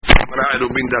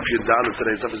Eruvin Daf Yudal.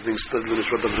 Today's daf is being studied with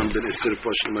Nishvat Avraham ben Isir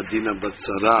Posh Madina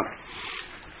Batzara.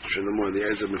 Shalom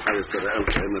Eliezer ben Chaya Sara'el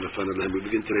Ka'ena Rafan Alem. We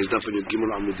begin today's daf in Yud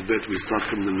Gimel Amud Bet. We start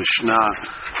from the Mishnah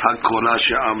HaKorah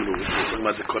She'amru. We're talking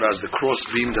about the Korah, the cross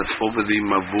beam that's over the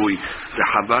Mavui. The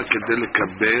Haba Kedel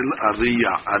Kabel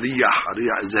Ariyah.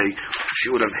 Ariyah is a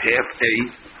shiur of half a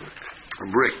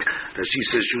brick. That she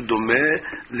says Shudome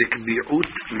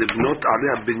Likbi'ut Libnot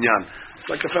Aliyah Binyan. It's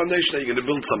like a foundation that you're going to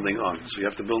build something on. So you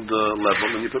have to build the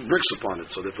level and you put bricks upon it.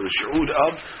 So they put a shiur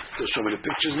of, they'll show me the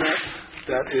pictures now.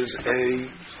 That is a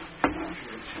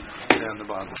on the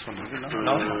bottom.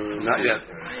 No? Not yet.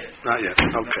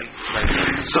 Okay.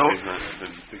 So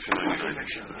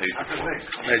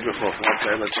page before.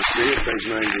 Okay, let's just see it. Page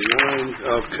 99.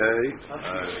 Okay.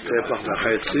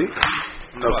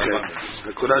 Okay.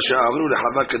 Hakorah she'amru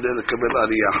lehava kedei lekabel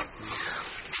ariyah.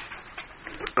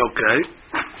 Okay.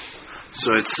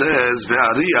 So it says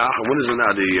ve'ariyah. What is an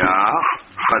ariyah?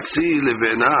 Chatzi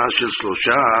levena shel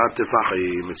shlosha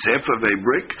tefachim. It's half of a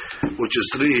brick, which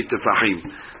is 3 tefachim.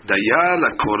 Daya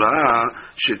lakorah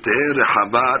sheteh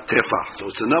rehaba tefach. So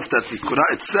it's enough that the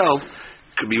korah itself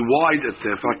could be wide at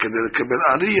tefach kedei lekabel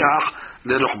ariyah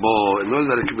leruchbo, in order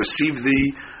that it can receive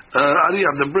the ariyah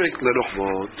of the brick leruchbo,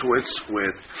 to its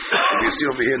width. You see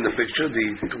over here in the picture,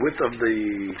 the width of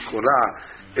the korah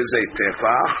is a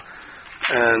tefach,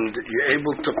 and you're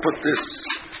able to put this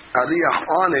ariyah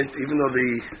on it, even though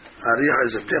the ariyah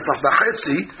is a tefach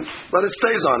b'chetzi, but it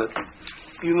stays on it.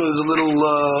 Even though there's a little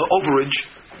overage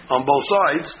on both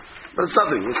sides, but it's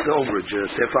nothing. It's the overage.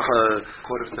 Tefach,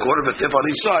 quarter of a tefach on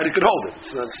each side, it could hold it.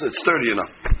 So it's sturdy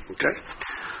enough. Okay.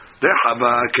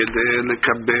 Dehaba kedei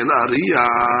lekabel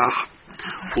ariyah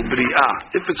ubri'ah.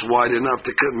 If it's wide enough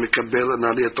to mekabel an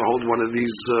ariyah to hold one of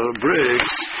these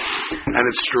bricks, and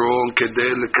it's strong,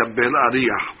 kedei lekabel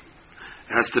ariyah.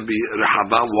 It has to be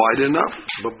rehaba, wide enough,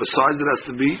 but besides it has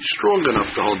to be strong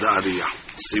enough to hold the ariyah.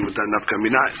 See what that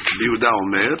nafkamina biuda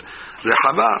omer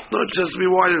rehaba. No, it just has to be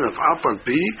wide enough. Afal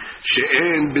pi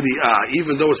she'en bri'ah,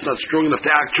 even though it's not strong enough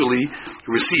to actually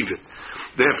receive it.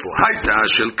 Therefore, haita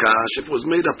shel kash, if it was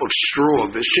made up of straw,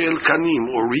 v'shel kanim,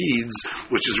 or reeds,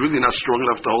 which is really not strong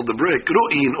enough to hold the brick,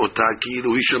 ro'in otaki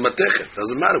luhi shel matechet.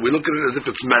 Doesn't matter. We look at it as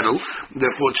if it's metal,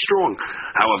 therefore it's strong.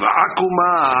 However,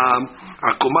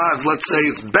 akuma, let's say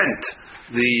it's bent.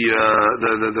 The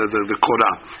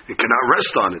korah, it cannot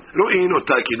rest on it. Ro'in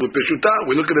otaki luhi peshuta.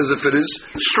 We look at it as if it is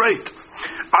straight.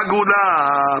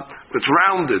 Agula, it's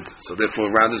rounded, so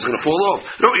therefore rounded is going to fall off.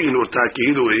 We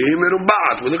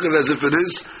look at it as if it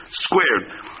is squared.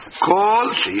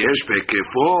 Kol sheyesh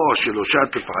bekefo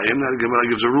sheloshat tefachim. Now the Gemara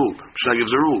gives a rule. Mishnah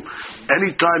gives a rule.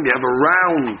 Anytime you have a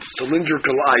round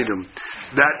cylindrical item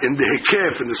that in the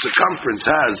hekef, in the circumference,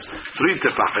 has 3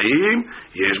 tefachim,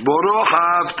 yesh bo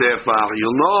rochav tefach.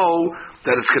 You'll know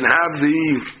that it's going to have the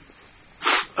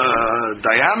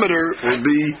diameter will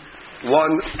be 1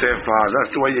 tefach.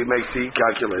 That's the way you make the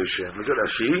calculation. Look at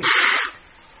Rashi.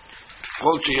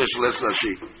 Kol sheyesh les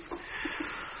Rashi.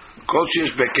 Kol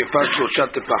sheyesh bekefat shloshat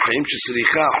tefachim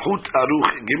shesricha chut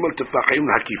aruch gimel tefachim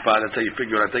hakifa. That's how you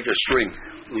figure it. I take a string,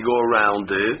 you go around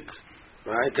it.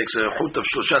 Right? It takes a chut of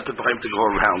shloshat tefachim to go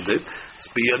around it.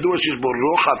 Biyadu sheyesh bo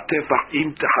rochav tefach im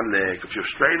techalek. If you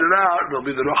straighten it out, it'll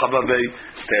be the rochav of a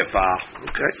tefach.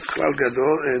 Okay? Klal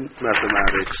gadol in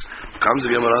mathematics. Comes the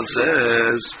Gemara and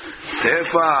says,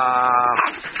 tefach.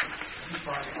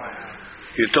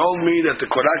 You told me that the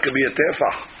korah could be a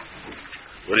tefach.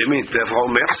 What do you mean? Tefach o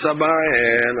mechsa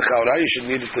and chaura, you should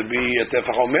need it to be a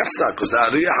tefach o mechsa, because the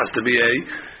ariyah has to be a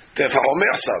tefach o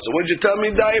mechsa. So what did you tell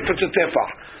me, Dai, if it's a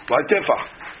tefach? Why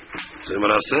tefach? So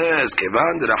Gemara says,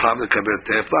 kevan derachav lekabel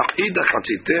tefach, ida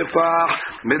chatzi tefach,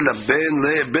 melaben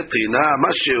lebetina,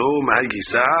 mashehu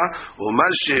mehagisa,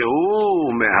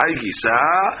 umashehu mehagisa,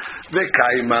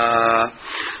 vekaima.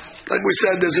 Like we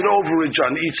said, there's an overage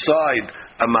on each side,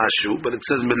 a mashu, but it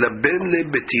says melaben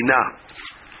lebetina.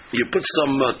 You put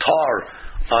some tar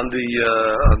on the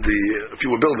if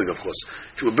you were building, of course.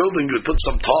 If you were building, you would put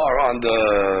some tar on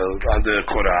the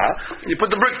korah. You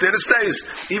put the brick there, it stays.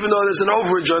 Even though there's an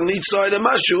overage on each side of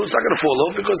mashu, it's not going to fall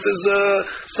off because there's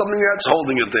something that's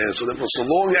holding it there. So therefore, so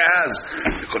long as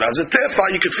the korah is a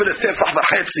tefach, you can fit a tefach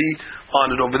v'chetzi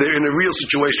on it over there in a real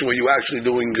situation where you're actually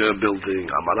doing building.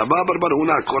 Amar Abba bar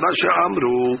Barhuna korah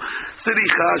she'amru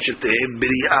siricha sheteh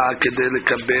beri'ah kedei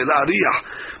lekabel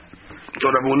ariyah. So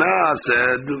Ravuna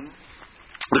said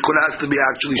the korah has to be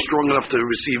actually strong enough to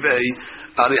receive a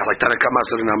ariyah, like Tanakama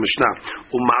said in our Mishnah.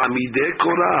 Uma'amidei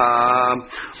korah,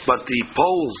 but the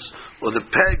poles or the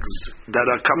pegs that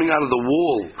are coming out of the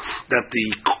wall that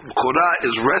the korah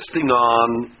is resting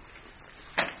on,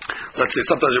 let's say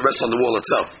sometimes it rests on the wall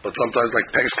itself, but sometimes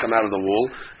like pegs come out of the wall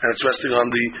and it's resting on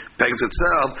the pegs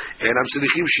itself. And I'm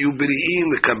sedichim shiu biri'im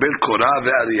lekabel korah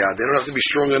ve'ariyah. They don't have to be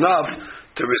strong enough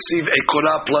to receive a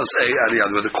korah plus a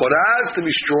ariyah. But the korah has to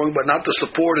be strong, but not the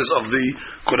supporters of the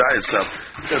korah itself.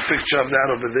 There's a picture of that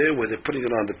over there where they're putting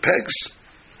it on the pegs.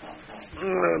 I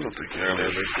don't think you don't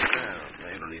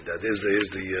need that.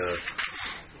 Here's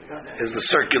the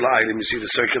circular item. You see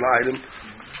the circular item?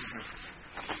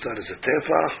 That is a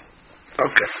tefah.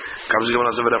 Okay.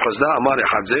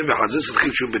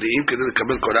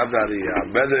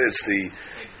 Whether it's the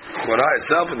korah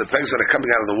itself and the pegs that are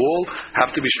coming out of the wall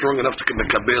have to be strong enough to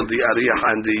mekabel the ariyah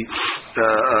and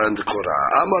the korah.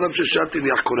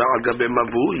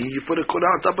 You put a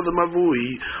korah on top of the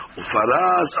mavui.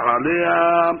 Ufaras alea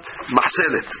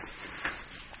mahselet.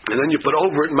 And then you put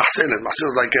over it mahselet.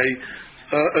 Mahselet is like a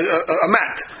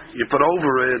mat. You put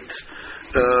over it.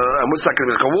 And what's that going to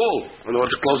be like a wall in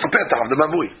order to close the petah of the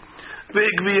mavui?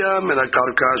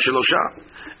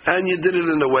 And you did it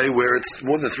in a way where it's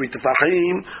more than 3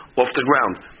 tefachim off the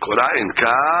ground. Korah in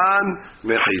kan,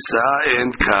 mechisa in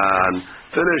kan.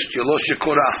 Finished. You lost your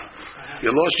korah.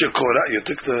 You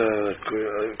took the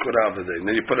korah over there. And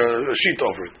then you put a sheet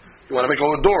over it. You want to make a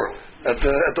door at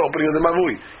the opening of the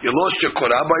mavui. You lost your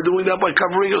korah by doing that, by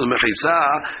covering it.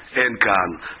 Mechisa in kan.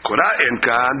 Korah in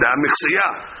kan, da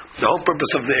mechsiya. The whole purpose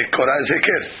of the korah is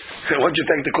hekir. Once you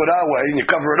take the korah away and you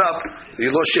cover it up, you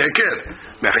lost your hekir.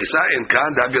 Mechisa in kan,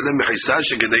 da b'yadem mechisa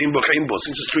shegedeim bochim bo.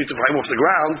 Since it's 3 tefachim off the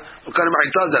ground, what kind of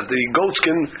mechisa is that? The goats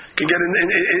can get in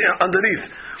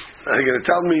underneath. You're going to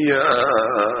tell me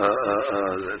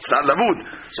it's not lavud.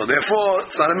 So therefore,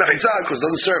 it's not a mechisa because it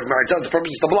doesn't serve. Mechisa, the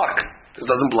purpose is to block. This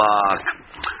doesn't block.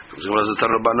 Which means the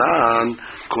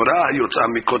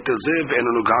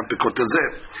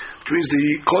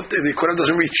korah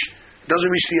doesn't reach. It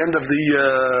doesn't reach the end of the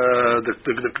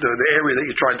area that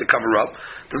you're trying to cover up.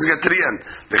 It doesn't get to the end.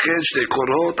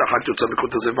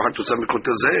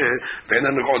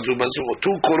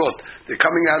 Two korot. They're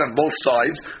coming out of both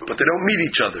sides, but they don't meet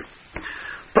each other.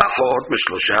 Pachot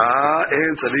mishlosha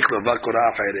and tzarich leva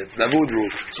korah acheret. Lavud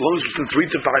rule. So long as it's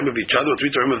within 3 tefachim of each other, or 3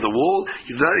 tefachim of the wall,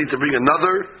 you do not need to bring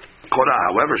another korah.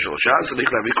 However, shlosha tzarich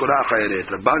levi korah acheret.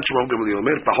 Rabban Shimon Gamliel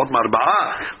omer pachot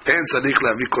marba'a and tzarich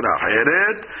levi korah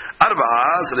acheret.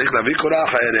 Arba'a tzarich levi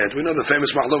korah acheret. We know the famous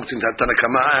machlok between Tanna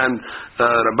Kama and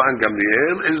Rabban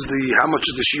Gamliel is how much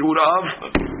is the shiur of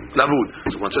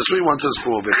lavud. So one says 3, one says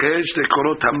 4. V'chesh te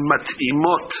korot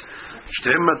hamatimot. Is 2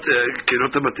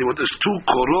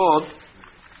 korot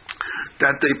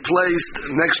that they placed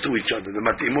next to each other. The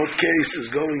matimot case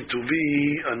is going to be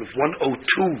on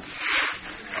 102.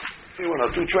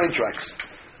 102 train tracks.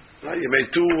 Right? You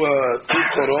made 2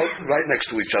 korot right next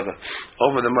to each other.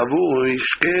 Over the mavui,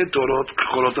 shke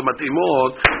korot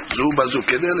matimot, zu bazu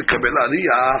kedel lekabel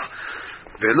ariyah.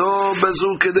 ולא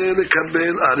בזו כדי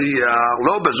לקבל אריח,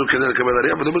 לא בזו כדי לקבל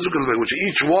אריח, ולא בזו כדי לקבל, which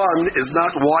each one is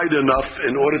not wide enough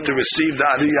in order to receive the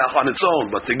אריח on its own,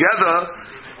 but together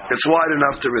it's wide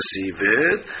enough to receive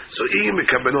it. So אם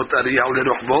מקבלות אריח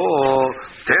לרוחבו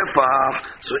תפח,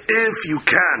 so if you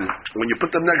can, when you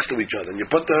put them next to each other, and you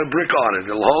put the brick on it,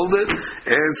 it'll hold it,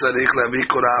 and צריך להביא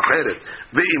קורה אחרת.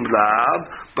 ואם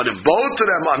לאו, but if both of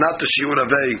them are not the shiur of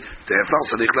a tefach,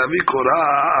 tzarich levi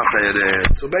korah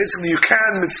acheret. So basically, you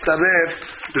can mitzaref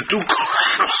the two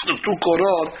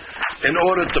korot in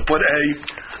order to put a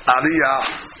ariyah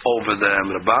over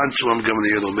them. Rabban Shimon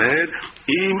Gamliel omer,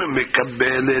 im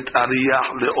mekabelet ariyah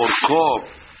leorko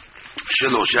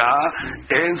שלושה,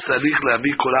 אין צריך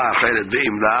להביא קורה אחרת,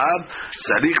 ואם לאו,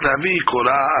 צריך להביא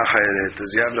קורה אחרת.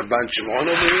 אז you have רבן שמעון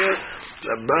over here.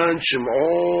 רבן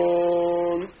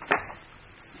שמעון...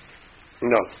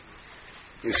 No.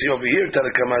 You see over here,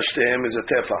 Tarakamashtem is a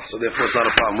tefach, so therefore it's not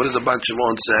a problem. What is Rabban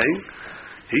Shimon saying?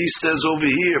 He says over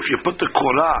here, if you put the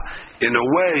korah in a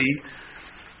way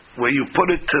where you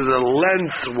put it to the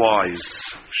lengthwise,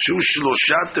 shu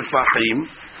shlosha tefachim,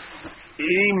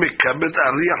 אם מקבלת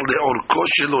אריח לאורכו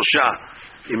שלושה,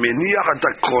 אם מניח את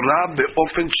הקורה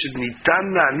באופן שניתן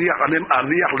להניח עליהם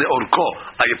אריח לאורכו.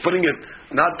 Are you putting it,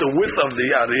 not the width of the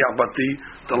אריח, but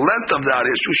the length of the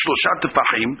אריח, שהוא 3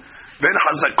 טפחים, בין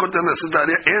חזקות לנשאת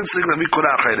האריח, אין צריך להביא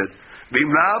קורה אחרת. ואם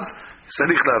לאו,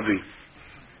 צריך להביא.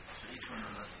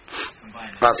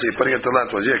 So you're putting it to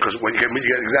lengthwise, yeah, because when you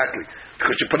get exactly,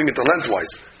 because you're putting it to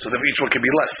lengthwise, so that each one can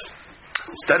be less.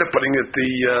 Instead of putting it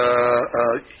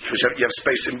because you have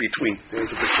space in between.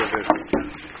 Here's a picture of it.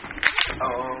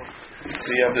 So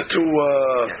you have the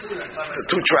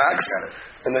two tracks,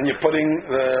 and then you're putting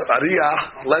the ariyah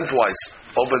lengthwise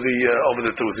over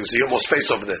the two things. So you have more space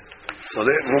over there. So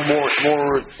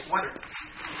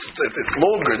it's it's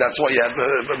longer, that's why you have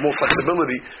more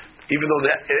flexibility. Even though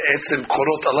the etzim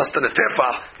korot are less than a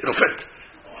tefah, it'll fit.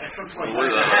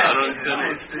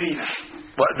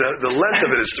 The length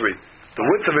of it is 3. The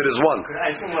width of it is 1.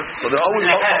 So they're always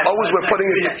we're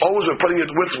putting it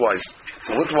widthwise.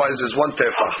 So widthwise is 1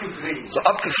 tefah. So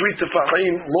up to 3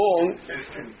 tefahim long.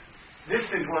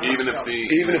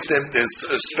 Even if there's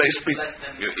a space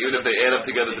even if they add up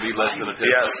together to be less than a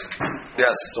tefah.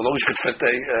 Yes. So long as you could fit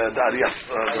the aliyah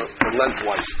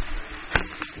lengthwise.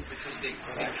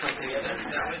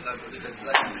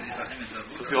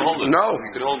 You hold it. No.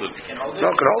 You can hold it. No,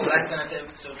 can hold it.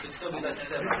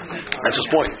 That's his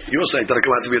point. You were saying that it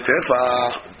has to be a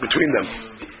tefah between them.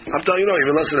 I'm telling you, no,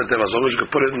 even less than a tefah. As long as you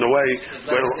could put it in a way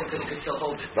where you can still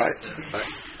hold it. Right.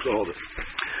 Still hold it.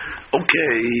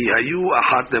 Okay. Hayu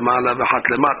achat lemala v'achat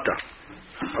lemata.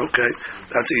 Okay,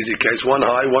 that's an easy case. 1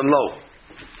 high, 1 low.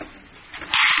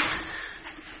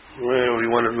 Well, you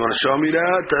want to show me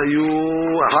that? Hayu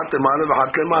achat lemala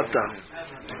v'achat lemata.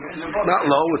 Not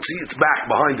low. It's back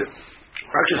behind it.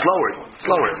 Actually, it's lower. It's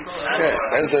lower. Yeah.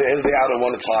 Here's the outer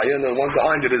one. It's higher, and the one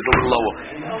behind it is a little lower.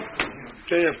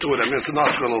 Okay, you have 2 of them. It's a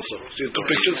nostril also. See the 2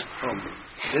 pictures?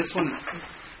 This one.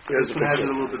 Here's the has picture.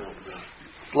 it a little bit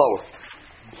lower.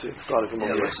 See, it's starting from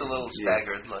over It here. looks a little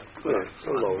staggered. Like. It's a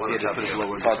little lower. It's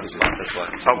lower. It's hard to see. That's why.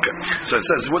 Okay. So it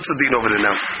says, what's the deen over there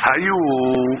now? Hayu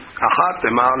achat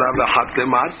lemala v'achat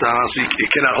lemata. So you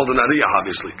cannot hold an aliyah,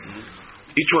 obviously.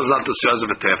 Each one's not the size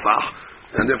of a tefah,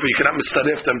 and therefore you cannot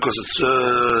mistaref them because it's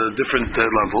different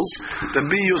levels.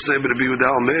 Rabbi Yosef, Rabbi Yehuda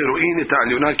Omer, ru'in et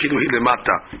ha'alyona kilu hi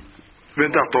lemata,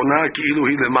 v'ta'tona kilu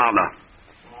hi lemala.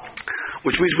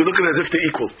 Which means we look at it as if they're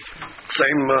equal.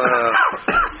 Same.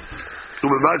 So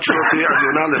long as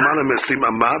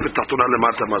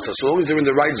they're in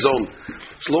the right zone,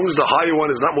 so long as the higher one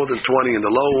is not more than 20 and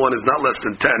the lower one is not less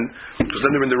than 10, because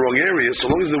then they're in the wrong area. So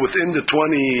long as they're within the 10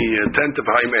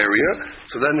 tefahim area,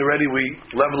 so then already we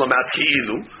level them at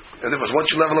ki'ilu. And if once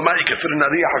you level them out, you can fit an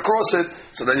aliyah across it,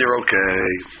 so then you're okay.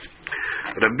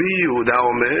 Rabbi Yehuda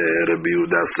Omer, Rabbi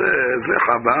Yehuda says,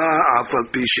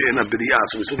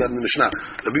 so we saw that in the Mishnah.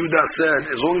 Rabbi Yehuda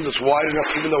said, as long as it's wide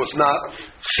enough, even though it's not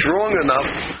strong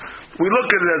enough, we look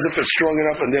at it as if it's strong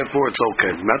enough, and therefore it's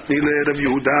okay. Matni le Rabbi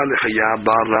Yehuda lechaya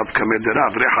bar Rav kamed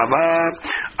Rav rechava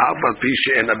afal pi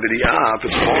she'ena b'ri'ah. If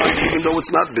it's wide, even though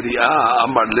it's not b'ri'ah,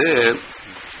 amar le.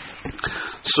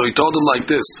 So he told him like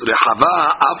this: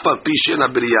 Rechava afal pi she'ena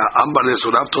b'ri'ah. Amar le. So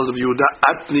Rav told Rabbi Yehuda,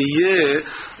 atniye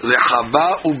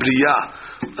rechava u'b'ri'ah.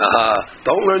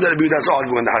 Don't learn that Rabbi Yehuda's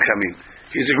arguing the Hakamim.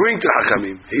 He's agreeing to the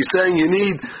Hakamim. He's saying you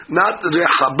need not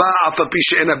rechava afal pi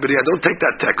she'ena b'ri'ah. Don't take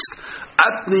that text.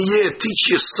 Atniye, teach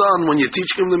your son when you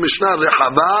teach him the Mishnah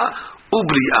rechava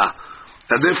u'b'ri'ah.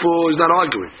 And therefore he's not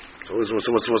arguing. So what's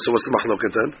the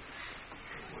machloket then?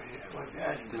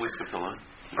 We skipped the line.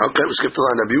 Okay, we skipped the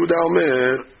line. Rabbi Yehuda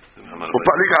Omer.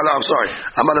 I'm sorry.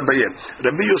 Amar Abaye.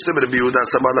 Rabbi Yosef Rabbi Yehuda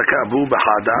Samalaka Abu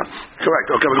Bahada. Correct.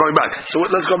 Okay, we're going back. So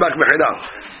let's go back.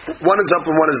 One is up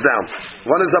and one is down.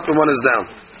 One is up and one is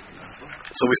down.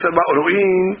 So we said about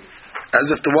Ru'in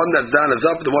as if the one that's down is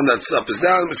up, the one that's up is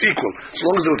down. It's equal. As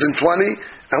long as it's within 20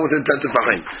 and within 10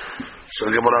 tefachim. So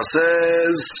the Gemara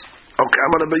says, okay,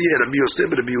 Amar Abaye, Rabbi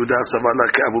Yosef, Rabbi Yehuda,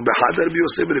 Samalaka Abu Bahada, Rabbi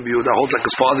Yosef, Rabbi Yehuda holds like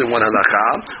his father in one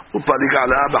halakha. Upalig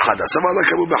ala Bahada.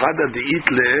 Samalaka Abu Bahada di'it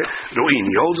le Ru'in.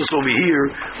 He holds us over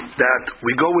here that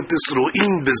we go with this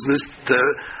Ru'in business to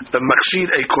makshir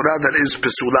a Korah that is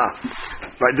pesula.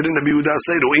 Right? Didn't Rabbi Yehuda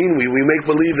say Ru'in? We make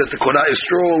believe that the Korah is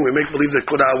strong. We make believe that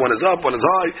Korah one is up, one is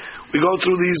high. We go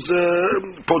through these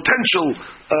potential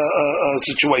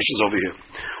situations over here.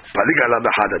 Palig ala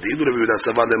Bahada. Di'it Rabbi Yehuda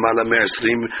savar lemala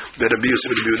me'esrim. Rabbi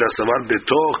Yosef Rabbi Yehuda savar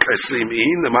betoch esrim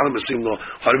in the lemala me'esrim no.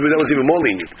 Rabbi Yehuda was even more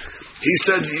lenient. He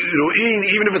said Ru'in,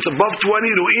 even if it's above 20,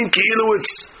 Ru'in ki'ilu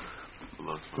it's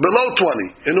below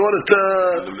 20 in order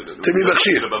to be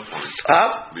makshir.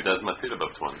 Bidas matir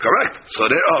above 20. Correct. So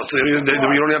you don't have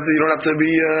to be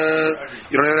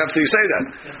you don't even have to say that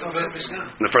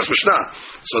in the first Mishnah.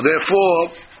 So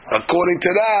therefore, according to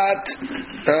that,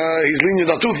 he's lenient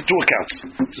on two accounts.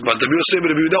 But the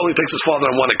Rabbi Yehuda only takes his father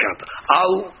on one account.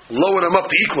 I'll lower them up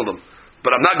to equal them,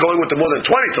 but I'm not going with the more than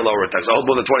 20 to lower it. I hold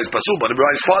more than 20 is pasul, but his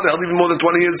father held even more than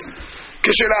 20 is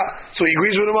kishira. So he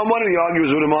agrees with him on one, and he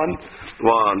argues with him on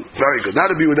one. Very good. Now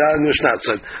the Rabbi Yehuda and the Mishnah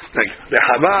said,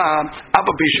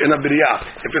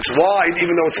 if it's wide,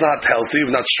 even though it's not healthy,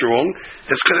 not strong,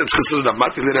 it's considered a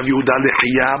mat.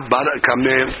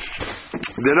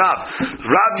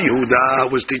 Rav Yehuda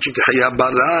was teaching to Chaya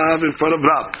bar Rav in front of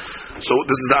Rav. So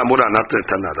this is the Amora, not the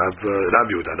Tana. Rav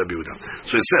Yehuda.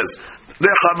 So it says,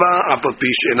 Rechava apapi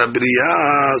she'ena b'riya.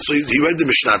 So he read the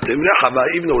Mishnah to him. Rechava,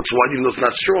 even though it's wide, even though it's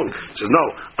not strong. He says no.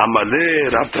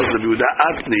 Amaleh Rav tells the Yehuda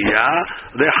atniya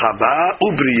rechava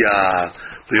ubriya.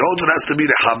 The holder has to be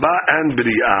rechava and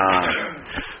b'riya.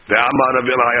 Ve'amar Rav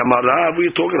Elai Amar Rav. What are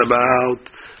you talking about?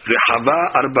 Rechava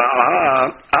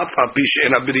arba'a apapi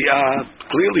she'ena b'riya.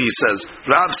 Clearly, he says.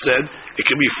 Rav said it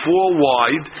can be 4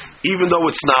 wide, even though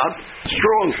it's not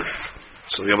strong.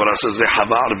 So the Gemara says,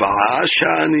 "Rechava arba'a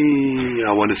shani."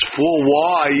 When it's 4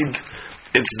 wide,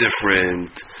 it's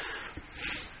different.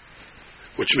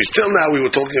 Which means till now we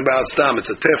were talking about stam.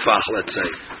 It's a tefach, let's say.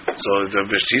 So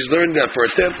he's learned that for a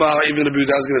tefach, even the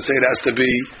Buddha is going to say it has to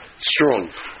be strong.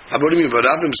 What do you mean? But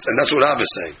Rav, and that's what Rav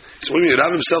is saying. So what do you mean?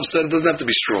 Rav himself said it doesn't have to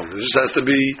be strong. It just has to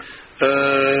be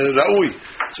ra'ui.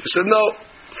 So he said no.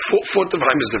 4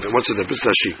 tefachim is different. What's the difference?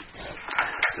 Rashi.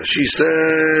 Rashi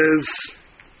says.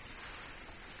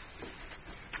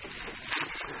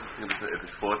 If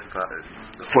it's 4 tefachim,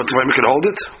 we can hold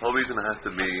it? The whole reason it has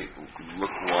to be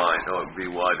look wide or be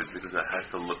wide is because it has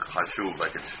to look hashuv,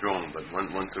 like it's strong. But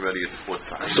once already it's 4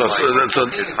 tefachim. So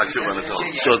it's hashuv on its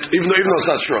own. So even though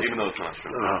it's not strong. Even though it's not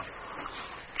strong.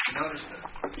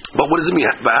 But what does it mean?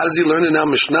 But how does he learn it now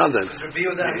Mishnah then? He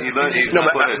learned.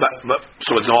 But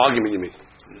so it's no argument. You mean?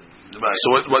 Right.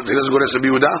 So what he doesn't go to Rabbi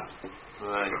Yehuda?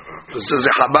 Right. It says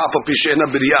Rechava apapi she'ena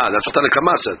b'riya. That's what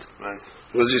Tanakama said. Right.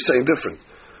 What is he saying different?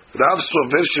 Rav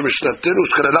sover shemishnatenu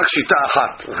shkara rak shita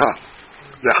achat.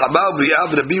 Rechava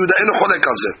b'riya v'Rabbi Yehuda eno cholek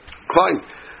al zeh. Fine.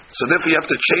 So therefore you have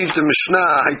to change the Mishnah.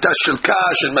 Hayta shel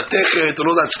kash and matechet and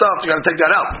all that stuff. You got to take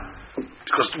that out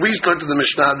because we learned in the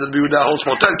Mishnah that Rabbi Yehuda holds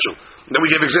potential. And then we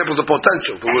gave examples of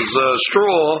potential. If it was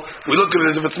straw, we look at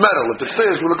it as if it's metal. If it's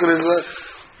fish, we look at it as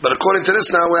but according to this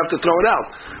now we have to throw it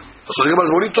out. So the Gemara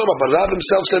says, what are you talking about? But Rav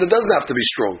himself said it doesn't have to be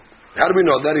strong. How do we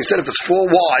know that? He said if it's 4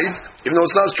 wide, even though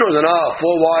it's not strong, then 4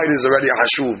 wide is already a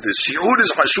hashuv. The shiur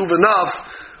is hashuv enough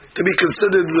to be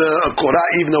considered a korah,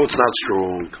 even though it's not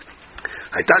strong.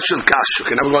 Haytat shel kash.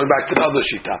 Okay, now we're going back to the other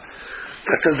shita.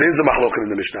 That says there is a machloket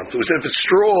in the Mishnah. So we said if it's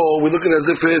straw, we look at it as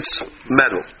if it's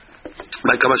metal.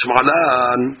 Like Kamash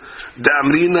Ma'alan,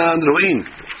 Da'amrina and Ro'in.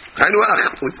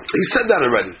 He said that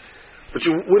already. But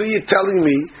what are you telling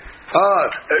me?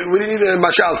 We didn't need a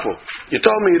mashal for. You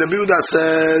told me the Yehuda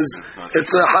says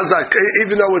it's a hazak,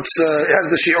 even though it has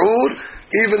the shiur,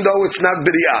 even though it's not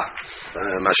b'ri'ah.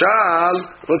 Mashal,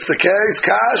 what's the case?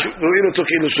 Kash, it's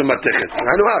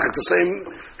the same.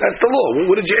 That's the law.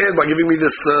 What did you add by giving me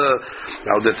this?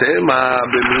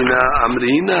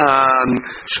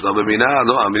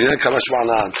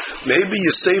 Maybe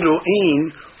you say ro'in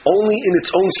only in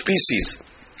its own species.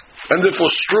 And therefore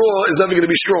straw is never going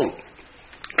to be strong.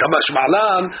 Kamash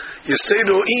ma'alan, you say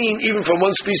ro'in even from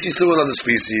one species to another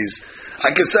species.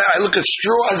 I can say I look at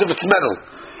straw as if it's metal.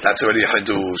 That's already a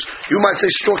hadush. You might say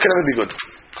straw can never be good.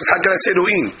 Because how can I say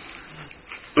ro'in?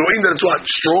 Ro'in that it's what?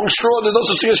 Strong straw? There's no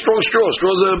such thing as strong straw.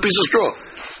 Straw is a piece of straw.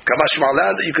 Kamash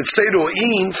ma'alan, that you could say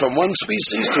ro'in from one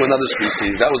species to another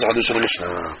species. That was a hadush of the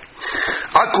Mishnah.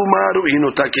 Akuma ro'in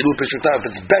utakilu peshuta.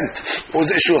 If it's bent, what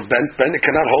was the issue of bent? Bent, it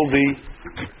cannot hold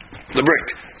the brick.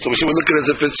 So we should look at it as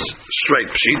if it's straight.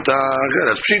 Pshita,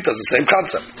 that's pshita, it's the same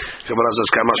concept. Gemara says,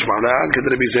 Kamash ma'alan,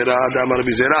 kedre bizera, damar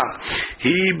bizera.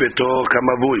 Hi beto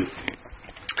kamavui.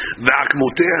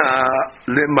 V'akmuteha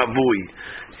lemavui.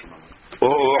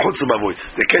 Or chutz mavui.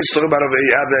 The case is talking about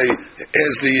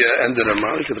here's the end of the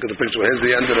mavui. You can look at the picture. Here's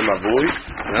the end of the mavui.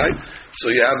 Right?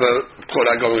 So you have a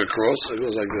korah going across. It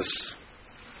goes like this.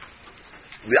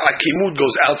 The akimut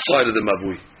goes outside of the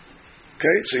mavui.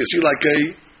 Okay? So you see like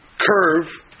a curve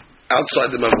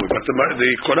outside the mavui, but the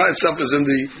korah itself is in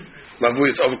the mavui.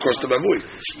 It's over across the mavui.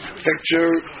 Picture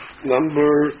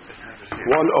number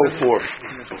 104.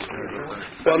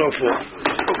 104.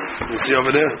 You see over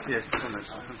there?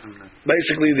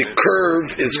 Basically, the curve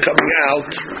is coming out,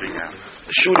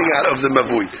 shooting out of the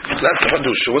mavui. That's the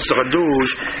hadush. What's the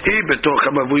hadush? Hi betoch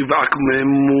hamavui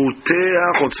v'akmemutea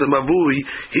chutz hamavui.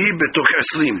 Hi betoch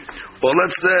 20. Or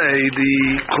let's say the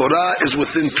korah is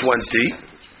within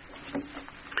 20.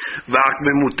 But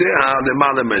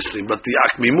the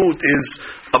akmimut is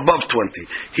above 20.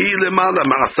 He lemala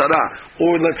ma'asara,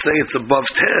 or let's say it's above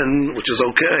 10, which is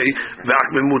okay. But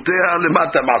the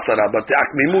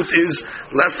akmimut is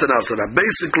less than asara.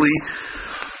 Basically,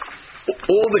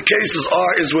 all the cases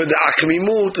is where the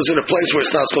akmimut is in a place where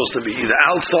it's not supposed to be, either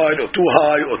outside or too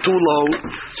high or too low.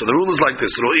 So the rule is like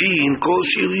this: Ro'in kol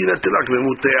shirina til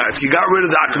akmimut te'ah. If you got rid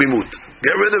of the akmimut,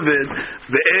 get rid of it.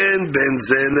 Ve'en ben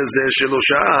zeh lezeh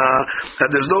shelosha. That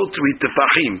there's no 3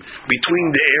 tefachim between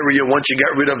the area once you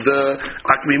get rid of the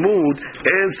akmimut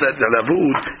and set the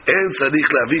lavud and sarich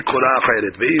lavi korah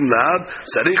acheret. Ve'im lav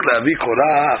sarich lavi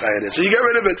korah acheret. So you get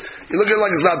rid of it. You look at it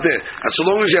like it's not there. And so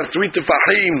long as you have 3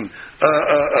 tefachim,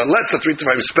 less than 3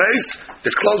 tefachim space,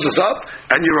 it closes up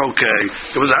and you're okay.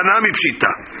 It was hanami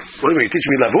pshita. What do you mean? You teach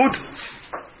me lavud?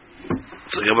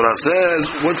 So Gemara says,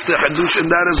 what's the hadush in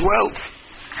that as well?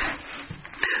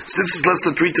 Since it's less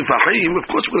than 3 tefachim, of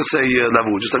course we're going to say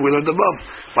lavud, just like we learned above.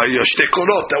 By shtei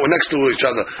korot that were next to each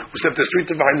other. We said there's 3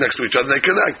 tefachim next to each other, they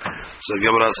connect. So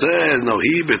Gemara says, no,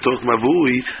 he betoch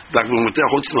mavui, b'akmimuteh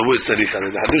chutz mavui tzarich.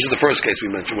 The hadush is the first case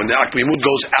we mentioned, when the akmimut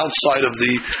goes outside of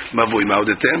the mavui.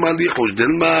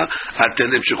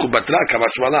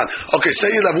 Okay,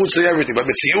 say lavud, say everything, but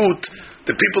mitziut,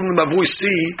 the people in the mavui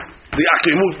see the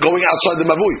akmimut going outside the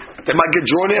mavui. They might get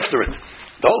drawn after it.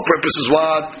 The whole purpose is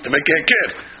what? To make a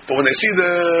kid. But when they see the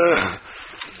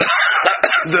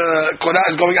korah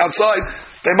is going outside,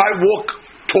 they might walk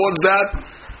towards that.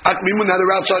 Akmimun, now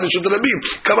they're outside in Shut Rabim.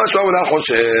 Kama shwa wala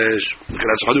choshesh. Okay,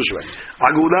 that's chadush, right?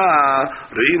 Agula,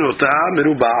 re'in ota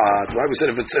merubat. Right? We said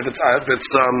if it's agula,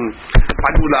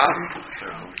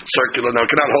 circular. Now it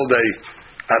cannot hold a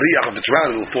ariyach. If it's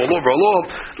round, it will fall over. All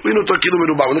off. Re'in ota kilu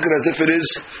merubat. We look at it as if it is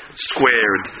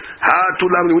squared.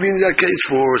 We need that case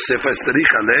for sefer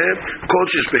sterich aleh. Kol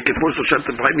shesh bekefo shloshat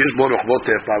tefachim yesh bo rochvot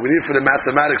tefa. We need for the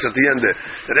mathematics at the end there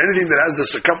that anything that has the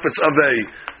circumference of a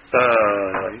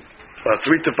 3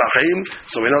 tefachim,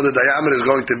 so we know the diameter is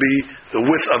going to be the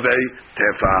width of a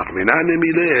tefach.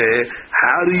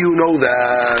 How do you know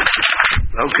that?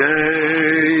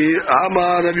 Okay,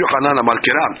 Amar Rav Yochanan Amar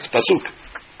Kiram. It's pasuk.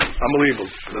 Unbelievable.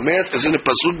 The math is in the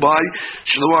pasuk by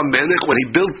Shlomo HaMelech when he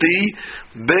built the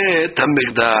Bet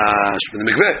HaMikdash, the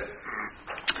mikveh.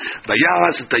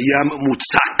 Vayas et hayam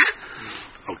mutzak.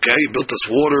 Okay, he built this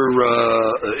water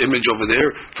image over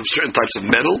there from certain types of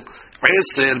metal.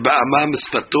 10 ba'ama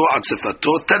misfato ad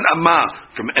sifato, 10 amma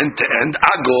from end to end,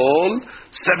 agol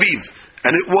saviv,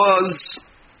 and it was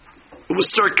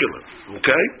circular.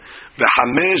 Okay,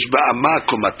 v'hamesh ba'ama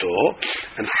komato,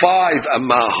 and 5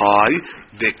 amma high.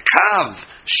 V'kav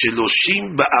sheloshim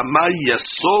ba'ama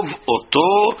yasov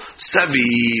oto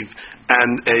saviv,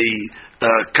 and a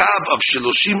kav of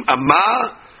sheloshim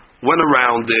amma went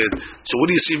around it. So what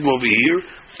do you see from over here?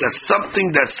 That's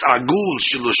something that's agul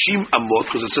shiloshim amot,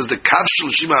 because it says the kav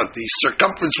shiloshim amot. The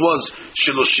circumference was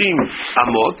shiloshim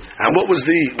amot, and what was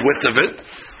the width of it?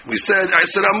 We said I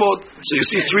said amot. So you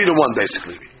see 3 to 1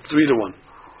 basically, 3 to 1.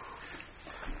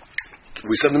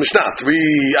 We said in the Mishnah 3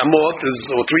 amot is,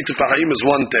 or 3 tefachim is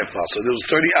 1 tefah. So there was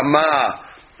 30 amma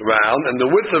round, and the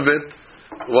width of it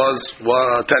was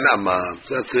 10 amma.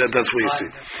 So that's what you see.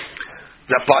 Is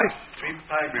that pi? 3.14.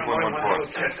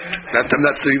 That's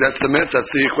the math.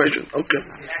 That's the equation. Okay.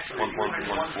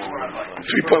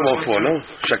 3.14. No,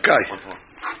 shakai.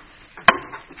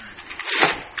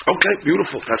 Okay,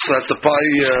 beautiful. That's the pi.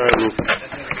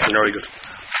 Very good.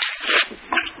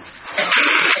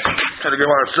 So the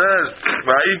Gemara says,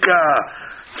 "Va'ika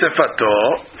sefato,"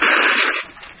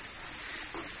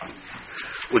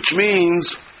 which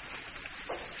means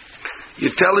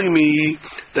you're telling me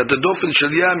that the dofen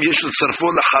shel yam yesh letzarfo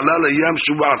lechalal hayam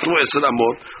shu ba'atzmo 10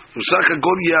 amot, וסך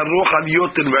הכל יארוך עד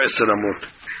יותר מ10 אמות.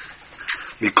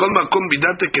 מכל מקום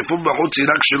מידת היקפו בחוץ היא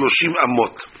רק 30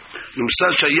 אמות. נמצא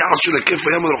שהיחס של היקף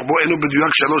הים ורוחבו אינו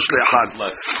בדיוק 3:1.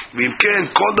 ואם כן,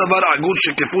 כל דבר עגול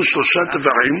שהיקפו 3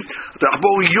 טפחים, רוחבו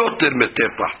הוא יותר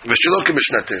מטפח, ושלא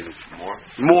כמשנתנו.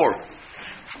 More.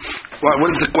 What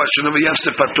is the question of Yav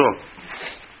Sifato?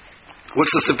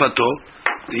 What's the Sifato?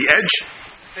 The edge?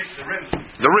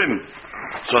 The rim.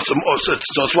 So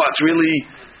it's what? It's really...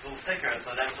 thicker, so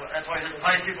that's why it's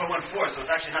 3.14, so it's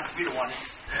actually not 3 to 1.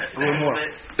 A little more.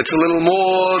 It's a little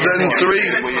more than 3.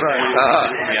 On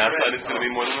the outside it's going to be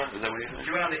more than that? Is that what you think?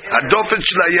 הדופן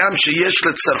של הים שיש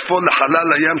לצרפו לחלל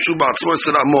הים שהוא בעצמו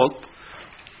 10 אמות,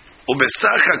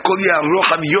 ובסך הכל יארוך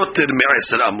עד יותר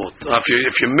מ10 אמות.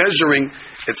 If you're measuring,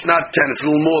 it's not 10, it's a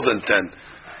little more than 10.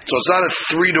 So it's not a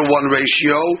 3 to 1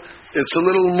 ratio. It's a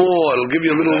little more. It'll give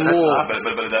you a little more. But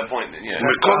at that point, yeah.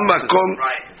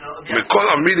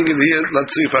 I'm reading it here.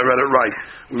 Let's see if I read it right.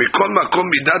 מכל מקום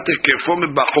מידת היקפו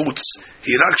מבחוץ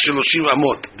היא רק 30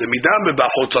 אמות. The מידה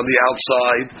מבחוץ on the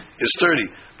outside is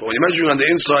 30. But when you're measuring on the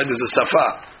inside, there's a safa.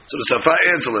 So the safa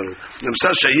adds a little.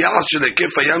 למשל שהיחס של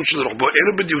היקף הים של רוחבו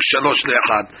אינו בדיוק 3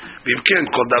 ל-1. ואם כן,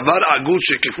 כל דבר עגול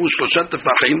שהיקפו 3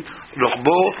 טפחים,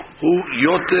 רוחבו הוא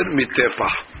יותר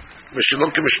מטפח. ושלא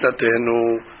כמשנתנו.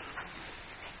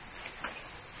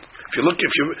 If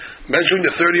you're measuring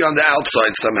the 30 on the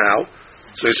outside somehow,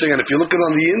 so you're saying, and if you look at it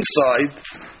on the inside,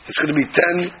 it's going to be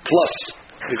 10 plus,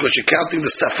 because you're counting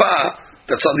the safa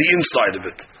that's on the inside of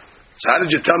it. So how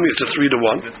did you tell me it's a 3 to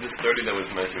 1? This 30 that was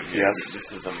measured here, yes. This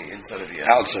is on the inside of the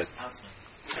outside.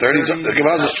 30. The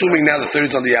Gemara is assuming now the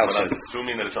 30 is on the outside. But I'm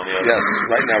assuming that it's on the outside. Yes,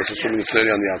 right now it's assuming it's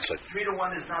 30 on the outside. 3 to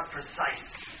 1 is not precise.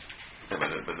 Yeah, but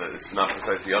it's not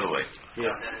precise the other way.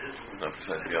 Yeah. It's not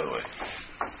precise the other way.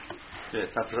 Yeah,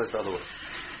 it's not precise the other way.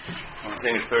 I'm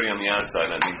saying it's 30 on the outside.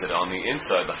 That means that on the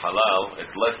inside, the halal,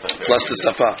 it's less than 30. Plus the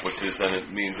safa. Which is then it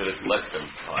means that it's less than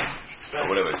 5. Or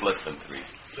whatever, it's less than 3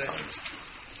 times.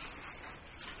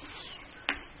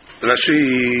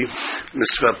 רש"י,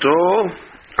 משפתו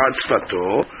עד שפתו,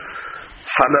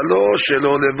 חללו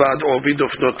שלו לבד עוביד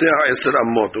אופנותיה 10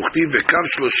 אמות, וכתיב וקו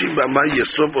 30 אמה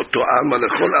יסוב אותו עלמא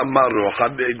לכל אמה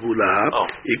רוחב בעיגולה,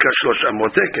 איכה 3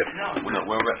 אמות תקף.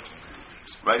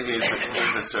 Right here,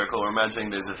 in the circle, we're imagining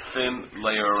there's a thin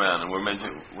layer around, and we're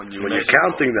measuring when you're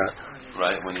counting that.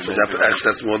 Right, when you so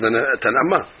that's more than 10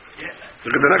 amma.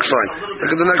 Look at the next line.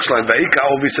 Look at the next line. Va'ika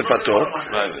ovi sepato.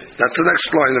 That's the next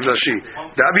line of Rashi.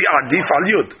 Dabi adif al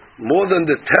yud. More than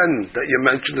the 10 that you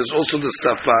mentioned is also the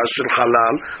safa shel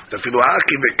halal. Afilu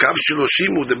haki bekav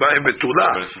shiloshim u'debae betula.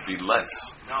 But it should be less.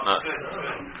 No,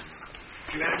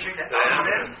 if you're measuring the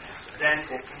element, then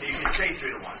you can say 3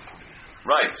 to 1.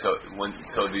 Right, so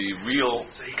the real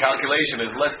calculation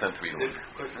is less than 3 to 1.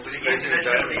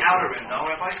 The outer rim, no,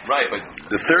 Rabbi? Right, but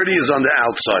the 30 is on the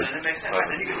outside. Then it makes sense.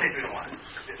 Then you can say 3 to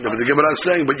 1. No, but the Gemara is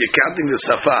saying, but you're counting the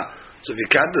safa. So if you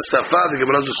count the safa, the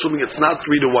Gemara is assuming it's not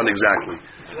 3 to 1 exactly.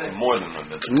 It's more than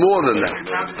that. It's more than that.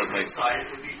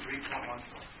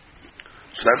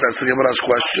 So that's the Gemara's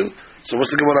question. So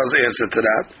what's the Gemara's answer to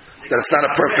that? That it's not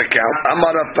a perfect count.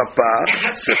 Amara papa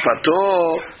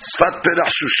sefato sfat perach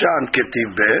shushan ketiv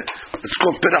be. It's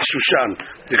called perach shushan.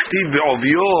 Ketiv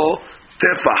be'ovio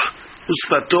tefach.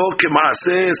 Usfato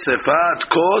kemaase sefat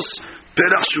kos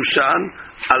perach shushan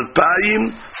alpayim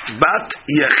bat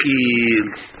yachil.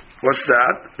 What's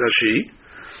that? Rashi.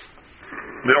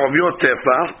 Be'ovio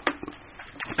tefach.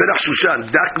 Perach shushan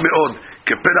dak meod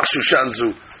ke perach shushan zu.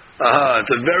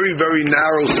 It's a very, very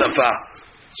narrow safa.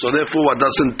 So therefore, what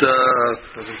doesn't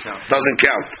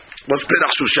count. What's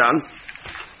Perach Shushan?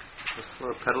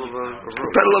 A petal of a rose.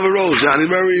 Petal of a rose. Yani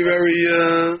very, very,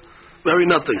 very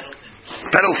nothing.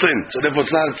 Petal thin. So therefore,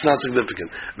 it's not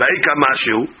significant. Va'ika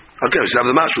mashu. Okay, we have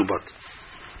the mashu, but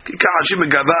kika hashi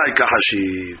megava ika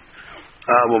hashi.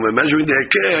 When we're measuring the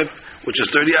hekef, which is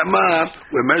 30 amma,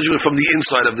 we're measuring from the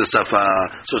inside of the safa.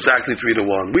 So it's actually 3 to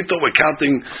 1. We thought we're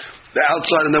counting the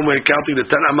outside, and then we're counting the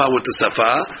 10 amma with the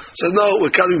safa. So no,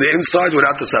 we're counting the inside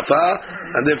without the safa,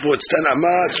 and therefore it's 10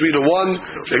 amma, 3 to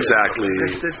 1. Exactly.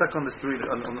 They're stuck on this 3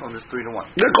 to 1.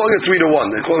 They're calling it 3 to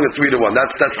 1. They're calling it 3 to 1.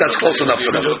 That's close enough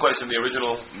for them. The original point of the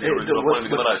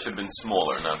Gemara should have been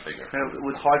smaller, not bigger.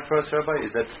 What's hard for us, Rabbi,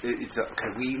 is that it's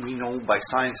okay. We know by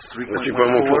science 3.14,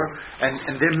 and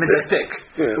they're medictic.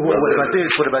 Yeah. What about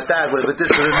this? What about that? What about this?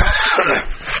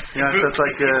 You know, so it's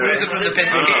like.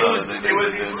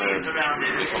 Around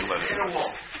it, in a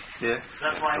wall. Yeah.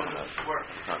 That's why it was work.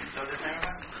 So the same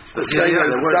amount? It's saying that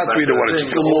it's not 3 to 1. It's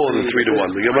still more than 3 to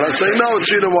 1. But I'm saying no, it's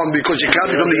 3 to 1 because you're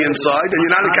counting from the inside and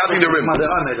you're not counting the rim.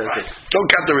 Don't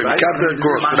count the rim. Count the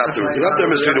gross without the rim. Without the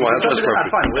rim is 3 to 1. That's why it's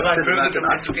perfect. When I heard the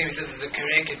Pesachim, he says it's a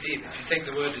Korean ketiv. If you take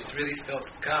the word, it's really spelled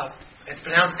kav. It's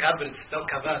pronounced kav, but it's spelled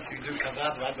kavah. So you do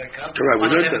kavah divided by kav. Correct.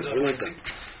 We learned that.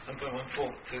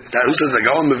 1.14. That who says that?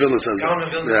 Gaon Mevilna says that.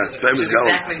 Yeah, it's famous Gaon.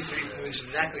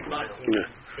 Exactly. Yeah.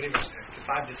 Pretty much.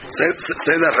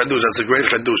 Say that Chadush. That's a great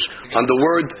Chadush. On the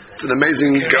word, it's an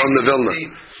amazing Gaon Mevilna.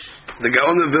 The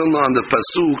Gaon Mevilna on the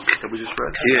pasuk.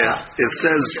 Yeah, it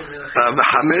says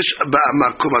v'chamesh ba'ama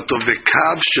kumato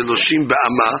v'kav sheloshim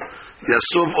ba'ama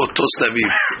yasov oto saviv.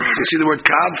 So you see the word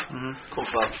kav?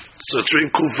 Kuvav. So it's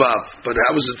written kuvav, but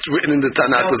how was it written in the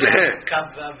Tanakh? It was a he.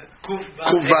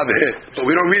 Kuvav he, but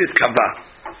we don't read it kava.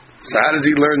 So how does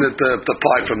he learn that to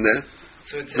apply from there?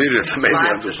 So it's Really, it's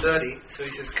amazing. 5 to 30. So he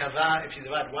says kava. If you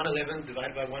divide 111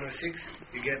 divided by 106,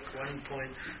 you get 1.04.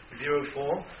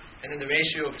 And then the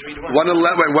ratio of 3 to 1. 111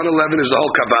 is the whole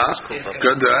kava. Yes,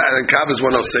 Good. And kav is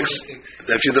 106.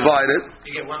 If you divide it,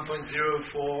 you get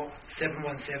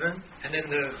 1.04717. And then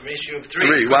the ratio of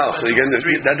 3. 3. Wow. So you get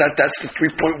that's the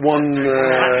 3.1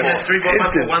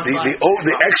 hinted.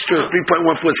 The extra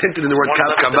 3.14 is hinted in the word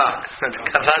kava.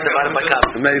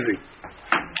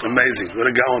 Amazing. What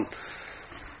a gaon.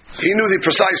 He knew the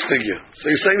precise figure.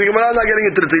 So he's saying, I'm not getting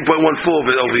into the 3.14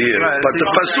 over here. Right, but the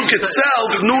pasuk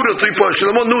itself knew the 3.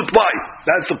 Shlomo knew it by.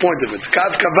 That's the point of it.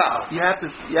 Kav kava. You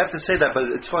have to say that, but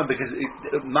it's fun because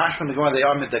mash from the Gemara they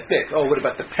are medaktik. Oh, what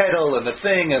about the pedal and the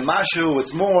thing and mashu?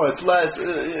 It's more, it's less.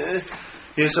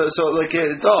 So like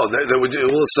it's all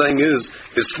it's saying is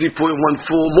it's 3.14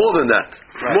 more than that.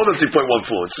 It's more than 3.14.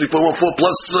 It's 3.14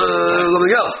 plus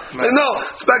something else. Right. No,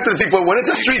 it's back to the 3.1. It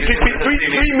says 3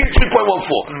 means 3.14.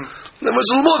 It's a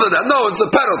little more than that. No, it's a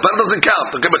pedal. Pedal doesn't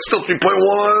count. Okay, but still 3.1, a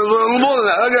little more than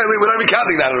that. Okay, we're not even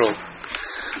counting that at all.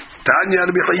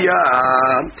 Tanya Rabbi Chaya,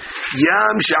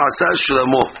 Yam she'asa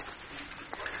Shlomo.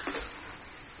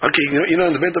 Okay, you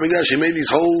know in the Beit HaMikdash he made these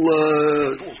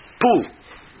whole pool.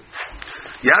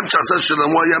 Yam she'asa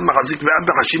Shlomo Yam machazik ve'am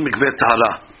b'chashim mikveh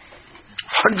tahara.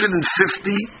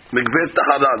 150 mikveh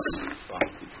taharas.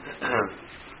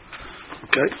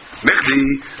 Okay.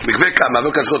 Mikveh kama.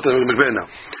 Look at mikveh now.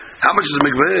 How much is a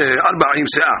mikveh?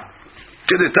 40 se'ah.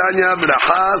 Kedetanya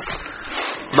b'rachas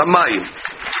b'mayim.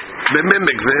 B'mem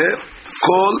mikveh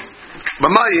kol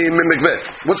b'mayim mikveh.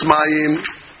 What's mayim?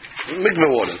 Mikveh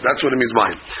water. That's what it means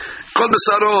mayim. Kol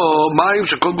b'saro mayim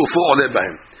shekol gufo oleh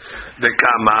b'hem.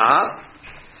 V'kama.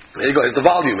 There you go. Here's the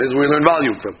volume. Here's where we learn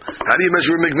volume from. How do you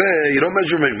measure a mikveh? You don't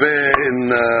measure a mikveh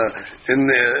in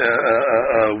the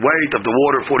weight of the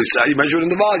water 40 se'ah. You measure it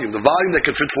in the volume. The volume that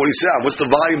can fit 40 se'ah. What's the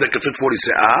volume that can fit 40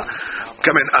 se'ah?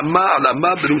 Come in. Amma al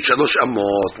amma beru shalosh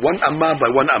amot. 1 amma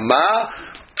by 1 amma.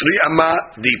 3 amma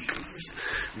deep.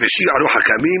 V'shi'aru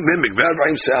hakamim min mikveh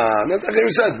 40 se'ah. That's like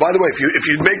we said. By the way, if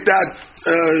you make that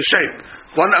shape.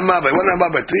 1 amma by 1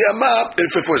 amma by 3 amma, it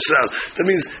fit 40 se'ah. That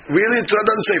means really it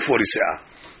doesn't say 40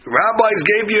 se'ah. Rabbis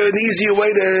gave you an easier way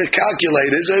to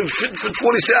calculate it. So for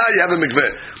 40 se'ah you have a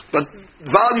mikveh. But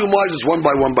volume-wise it's 1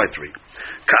 by 1 by 3.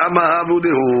 Kama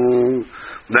havudehu.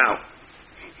 Now,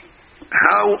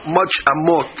 how much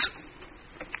amot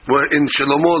were in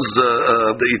Shlomo's,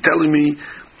 that you're telling me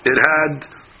it had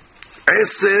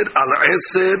Esed al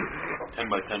Esed 10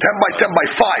 by 10 by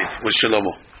 5 was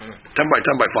Shlomo. 10 by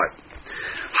 10 by 5.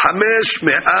 Hamesh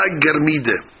me'ah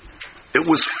germide. It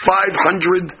was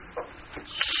 500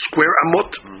 square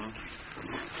amot.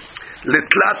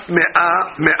 Letlat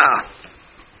me'ah.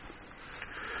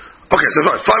 Okay, so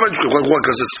 500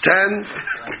 because it's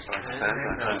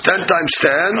 10 times 10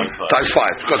 times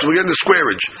 5. Because we're getting the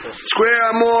squareage. Square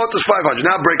amot is 500.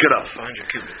 Now break it up. 500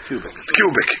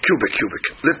 cubic.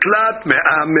 Letlat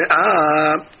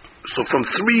me'ah. So from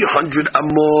 300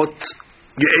 amot,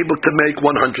 you're able to make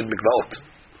 100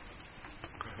 mikvaot.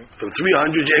 From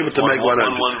 300, you're able to make 100.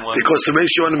 Because the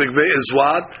ratio on the mikveh is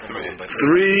what?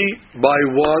 3 by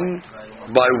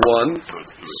 1 by 1.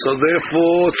 So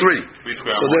therefore 3. So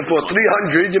therefore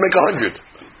 300, you make 100.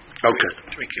 Okay.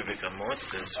 3 cubic amot.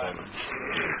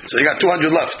 So you got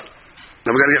 200 left. Now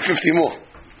we got to get 50 more.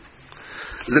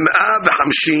 Lim'ah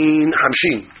b'hamshin.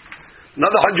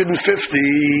 Another 150,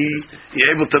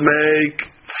 you're able to make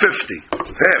 50.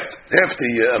 Half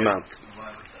the amount.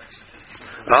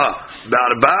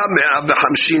 B'arba me'ah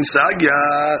b'hamshin sagya.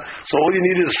 So all you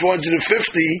need is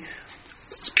 450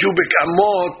 cubic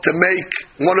amot to make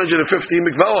 150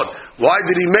 mikvaot. Why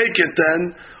did he make it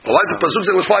then? Why did the pasuk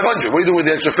say it was 500? What are you doing with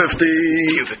the extra 50?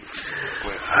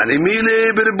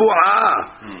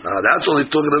 That's only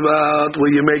talking about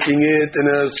where you're making it in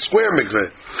a square mikveh.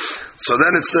 So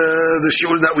then it's the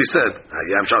shiur that we said.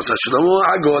 It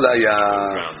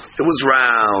was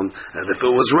round. And if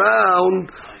it was round,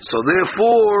 so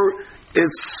therefore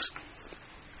it's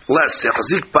less.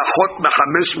 יחזיק פחות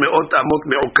מ500 אמות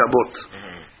מעוקבות.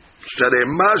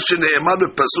 שמה שנאמר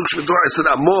בפסוק שבתור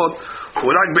 10 אמות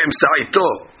הוא רק באמצעיתו.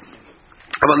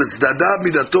 אבל לצדדיו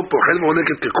מידתו פוחל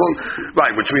ועולקת ככל.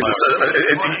 Right, which means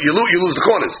you lose the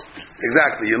corners.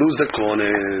 Exactly, you lose the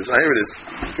corners. Here it is.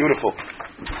 Beautiful.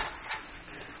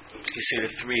 You see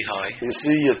the 3 high. You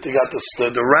see, you got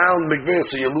the round mikveh,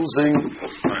 so you're losing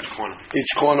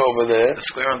each corner over there. The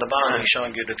square on the bottom, he's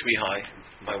showing you the 3 high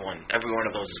by 1. Every one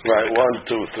of those is right. 1,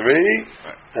 2, 3,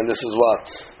 right. And this is what?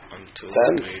 1, 2,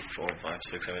 3, 4, 5,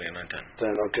 6, 7, 8, 9, 10.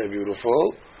 10. Okay,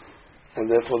 beautiful. And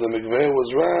therefore the mikveh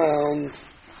was round.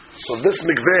 So this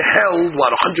mikveh held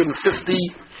what? 150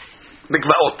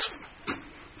 mikvaot.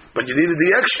 but you needed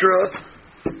the extra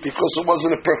because it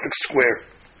wasn't a perfect square.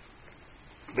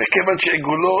 וכיוון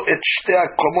שעיגולו את שתי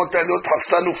הקומות העליונות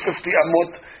חסנו 50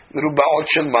 אמות מרובעות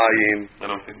של מים. I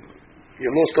don't think. You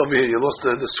lost over here. You lost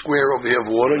the square over here of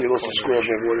water. You lost the square over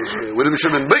here of water. It should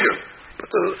have been bigger.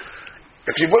 But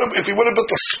if you would have built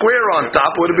a square on top,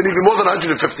 it would have been even more than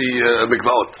 150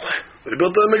 mikvaot. But you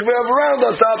built a mikvah of a round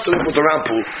on top, so it was a round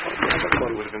pool.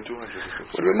 It would have been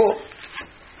 200. Would have been more.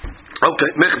 Okay,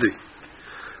 Mechdi.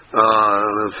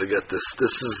 I'll forget this.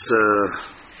 This is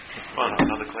fun.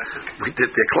 Another classic. We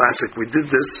did the classic. We did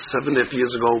this 7.5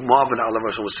 years ago. Marvin Alavar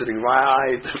was sitting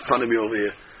right in front of me over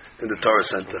here in the Torah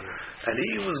Center, and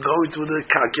he was going through the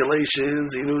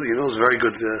calculations. He knows very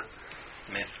good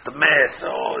the math.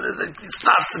 It's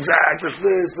not exact. It's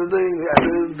this, the thing,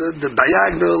 the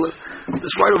diagonal.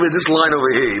 This right over here, this line over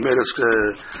here. He made us.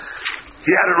 He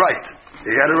had it right.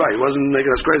 He had it right. He wasn't making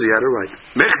us crazy. He had it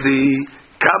right. Mechdi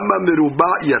kama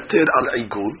meruba yater al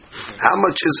igul. How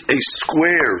much is a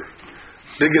square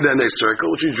bigger than a circle?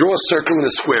 Which you draw a circle and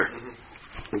a square.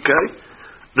 Okay.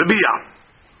 Rabia.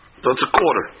 So it's a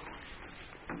quarter.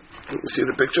 You see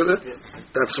the picture there?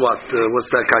 That's what.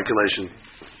 What's that calculation?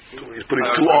 He's putting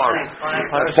 2R.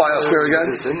 That's pi r square again?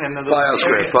 Pi r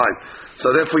square, fine.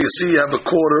 So therefore you see you have a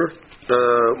quarter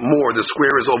more. The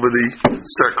square is over the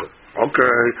circle.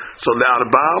 Okay. So now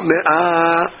about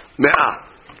me'ah.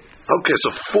 Okay,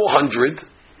 so 400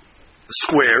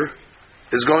 square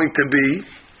is going to be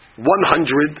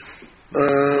 100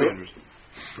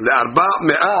 about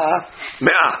me'ah.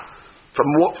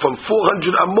 From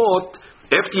 400 amot,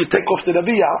 after you take off the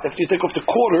naviyah, after you take off the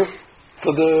quarter,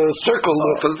 for the circle,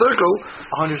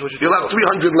 you'll have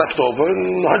 300 left over,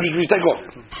 and 100 you take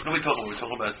off. What are we talking about? We're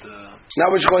talking about.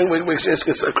 Now we're going. We're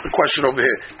asking a question over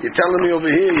here. You're telling me over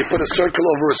here you put a circle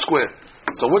over a square.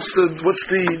 So what's the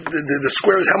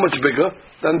square is how much bigger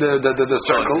than the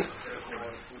circle?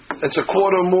 It's a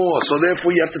quarter more. So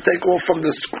therefore you have to take off from the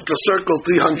circle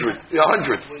 300.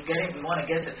 100. We want to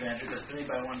get the 300 because 3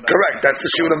 by 1 by. Correct. That's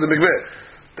the shiur of the mikveh.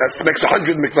 That makes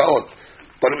 100 mikvaot.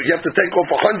 But you have to take off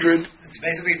 100. It's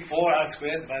basically 4R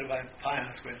squared divided by pi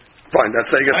r squared. Fine, that's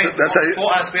how you get it. That's how you,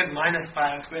 4R squared minus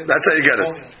pi r squared. That's how you get it.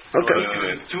 Okay.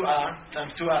 2R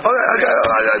times 2R. Okay,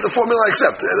 the formula I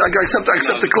accept. I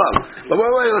accept the club. But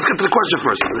wait, let's get to the question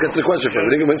first. We didn't say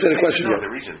the question yet.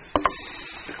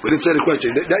 We didn't say the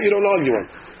question. That you don't argue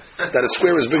on. That a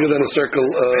square is bigger than a circle.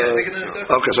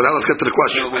 Okay, so now let's get to the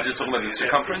question. We're just talking about the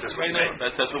circumference right now.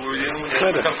 That's what we're dealing with.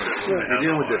 Circumference. You're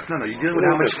dealing with this. No, you're dealing with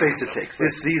how much space it takes.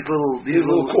 These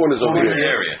little corners over here.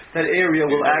 Area. That area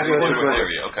will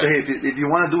aggregate. Okay. So if you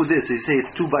want to do this, you say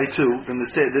it's 2 by 2. Then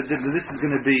this is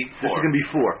going to be 4.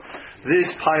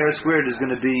 This pi r squared is going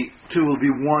to be 2 will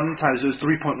be 1 times it was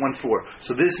 3.14.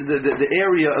 So this the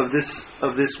area of this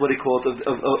what do you call it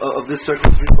of this circle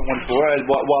is 3.14,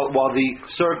 while the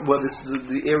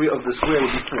area of the square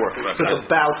will be 4. So it's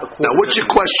about a quarter. Now what's your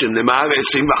question? The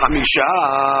ma'aresim v'hamisha.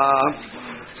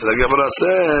 So the Gemara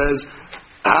says,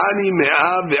 "Ani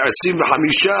me'ah v'asim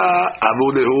v'hamisha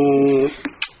avulehu."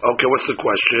 Okay, what's the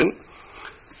question?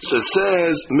 So it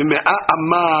says, "Mime'a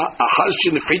amma achar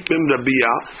shenifit mem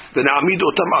rabia, then amid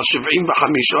otam al 70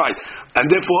 v'chamish." Right, and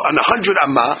therefore, on 100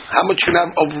 amma, how much can I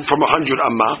have over from 100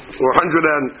 amma or 100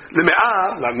 and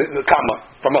mime'a comma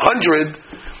from 100?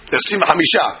 There's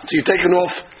hamisha. So you're taking off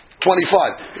 25.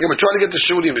 We're trying to get the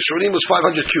shurim. The shurim was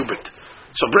 500 cubit.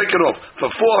 So break it off. For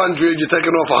 400, you're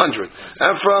taking off 100,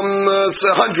 and from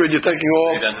 100, you're taking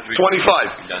off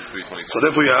 25. So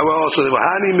therefore,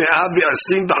 hani me'abi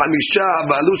asim b'hamisha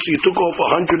ba'alut. So you took off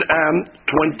 125.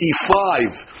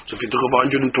 So if you took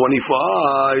off 125,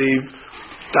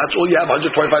 that's all you have.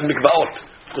 125 mikvaot.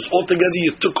 Because altogether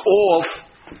you took off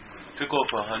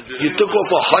 100. You took off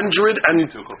 100 and you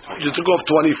took off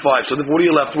 25. So what are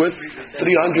you left with?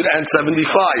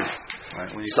 375.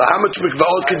 So how much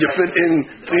mikvaot could you fit in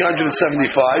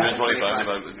 375?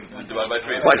 125 divided by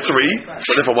 3. By 3.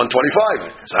 So therefore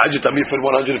 125. So how'd you tell me you fit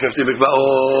 150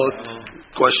 mikvaot?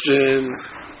 Question.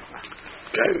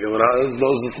 Okay, Gemara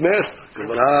knows this math.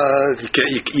 Gemara, you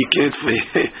can't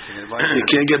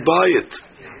get by it.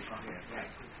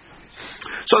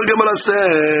 So the Gemara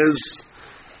says.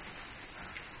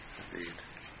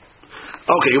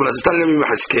 Okay, Gemara says, "Tani Rabbi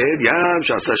Yecheskel, Yam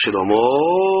she'asa Shlomo,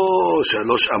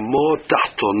 3 amot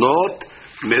tahtonot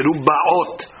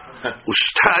merubaot,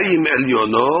 u2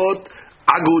 elionot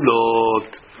agulot,"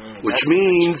 which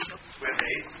means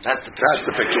that's the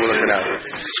picture we're looking at.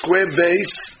 Square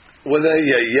base with a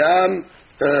Yam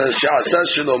she'asa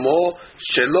Shlomo,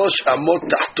 3 amot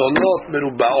tahtonot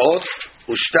merubaot,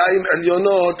 u2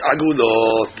 elionot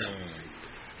agulot.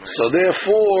 So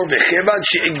therefore, v'chevan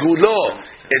she'igulo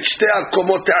et shtei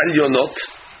hakomot ha'alyonot,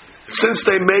 since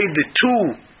they made the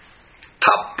two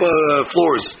top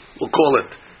floors, we'll call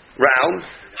it, round,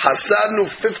 hasarnu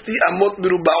 50 amot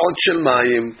merubaot shel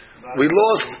mayim. We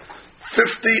lost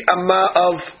 50 amma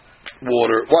of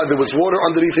water. Why, there was water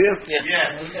underneath here?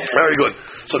 Yeah. Very good.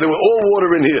 So there were all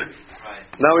water in here.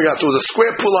 Now we got, so it was a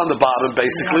square pool on the bottom,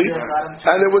 basically,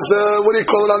 and it was, what do you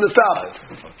call it, on the top.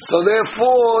 So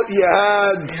therefore, you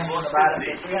had 300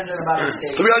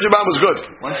 baht was good.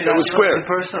 It was square.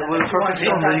 Perfect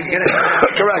cylinder, you get it.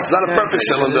 Correct. It's not a perfect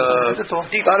cylinder.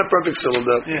 It's not a perfect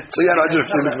cylinder. So you had 150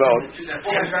 mikvahot.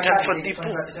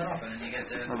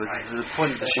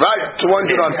 Right,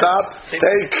 200 on top.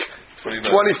 Take 25%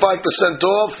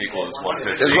 off. Equals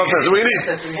 150. Is what we need.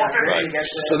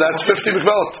 So that's 50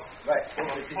 mikvahot.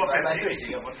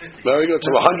 Very good. So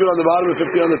 100 on the bottom and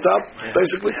 50 on the top,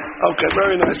 basically. Okay,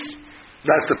 very nice.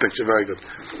 That's the picture. Very good.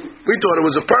 We thought it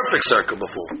was a perfect circle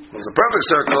before. It was a perfect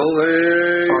circle.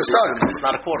 You're stuck. It's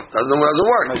not a quarter. Doesn't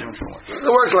work. It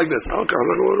works like this. Okay,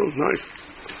 nice.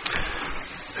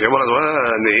 You're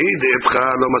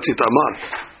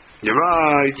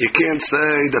right. You can't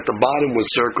say that the bottom was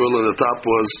circle and the top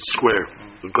was square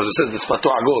because it says it's fato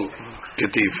agol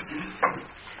ketiv.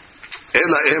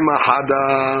 Ela ema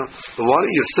hada. Why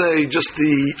don't you say just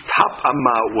the top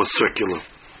amma was circular?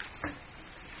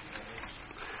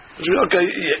 Okay,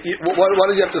 why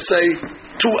did you have to say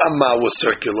two amma was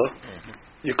circular?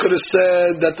 You could have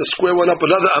said that the square went up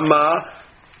another amma,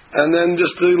 and then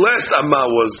just the last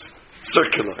amma was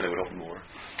circular. And it would hold more.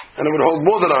 And it would hold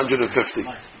more than 150.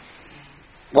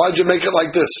 Why did you make it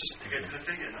like this? To get to the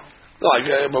figure, no? No,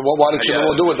 but why didn't you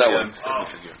do it that way?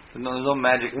 No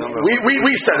magic number.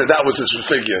 We said that was his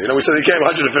figure. You know, we said he came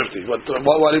 150. But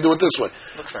why did he do it this way?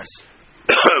 Looks nice.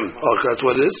 Okay, that's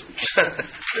what it is.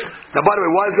 Now, by the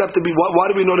way, why does it have to be? Why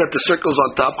do we know that the circle's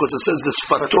on top? Because it says this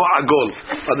fato agol.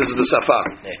 This is the safar.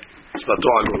 It's fato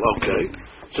agol. Okay.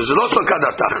 So it's also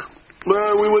kadatach.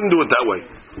 Well, we wouldn't do it that way.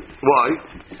 Why?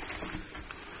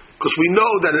 Because we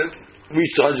know that it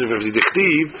reached 150.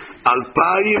 Dichtiv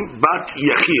alpayim bat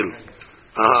yachil.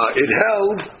 It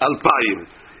held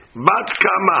alpayim. Bat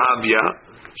kama havya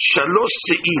shalosh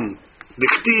sein.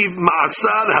 Dichtiv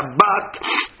ma'asar habat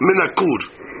menakur.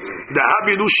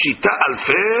 Dahabilu shita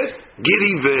alfe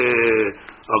giri ve.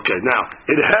 Okay, now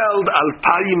it held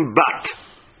alpayim bat.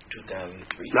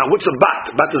 2003. Now what's a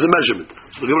bat? Bat is a measurement.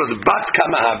 So the Gemara says bat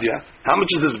kama havya. How much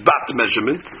is this bat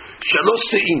measurement? Shalosh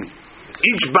sein.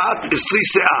 Each bat is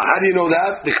 3 se'ah. How do you know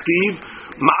that? Dichtiv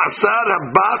ma'asar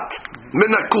habat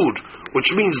menakur,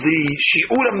 which means the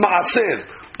shiur of ma'aser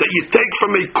that you take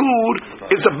from a kud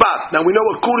is a bat. Now we know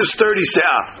a kud is 30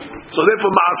 se'ah. So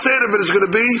therefore ma'aser of it is going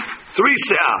to be 3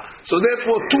 se'ah. So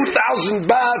therefore 2,000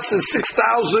 bats is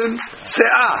 6,000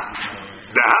 se'ah.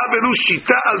 Dahabilu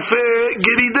shita alfe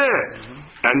gerideh.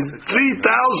 And 3,000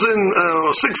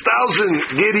 or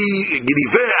 6,000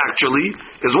 girive actually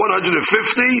is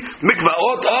 150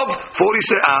 mikvaot of 40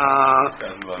 se'ah.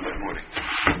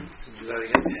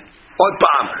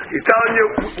 He's telling you,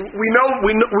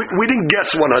 we didn't guess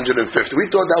 150. We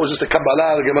thought that was just a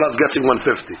Kabbalah. The Gemara is guessing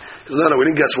 150. No, we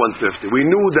didn't guess 150. We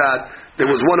knew that there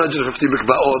was 150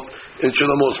 mikvaot in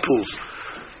Shlomo's pools.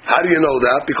 How do you know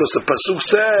that? Because the pasuk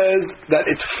says that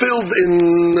it filled in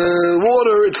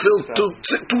water. It filled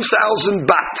 2,000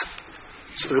 bat.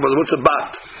 So what's a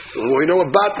bat? Well, we know a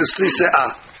bat is 3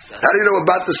 se'ah. How do you know a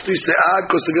bat is 3 se'ah?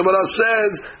 Because the Gemara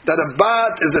says that a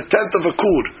bat is a tenth of a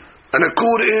kud. And a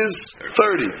kud is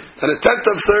 30. And a tenth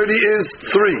of 30 is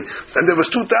 3. And there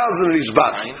was 2,000 of these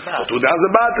bats. So 2,000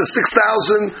 bat is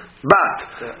 6,000 bat.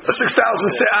 6,000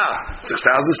 se'ah.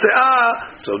 6,000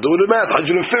 se'ah. So do the math.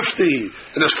 150.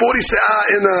 And there's 40 se'ah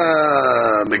in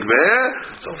a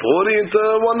mikveh. So 40 into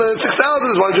 6,000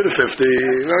 is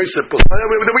 150. Very simple. We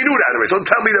knew that anyway. So don't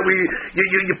tell me that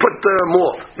you put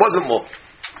more. Wasn't more.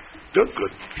 Good.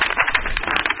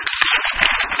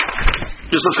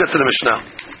 Just let's get to the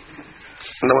Mishnah.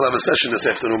 And then we'll have a session this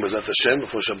afternoon, B'ezrat Hashem,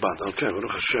 before Shabbat. Okay, Baruch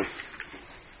Hashem.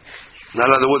 Not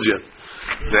out of the woods yet.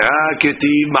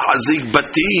 Ve'aketiv ma'azik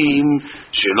batim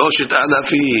sheloshet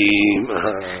alafim.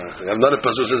 Another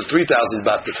person says 3,000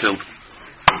 bat to fill.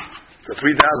 So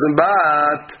 3,000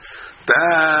 bat,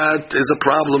 that is a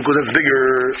problem because that's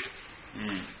bigger.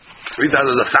 3,000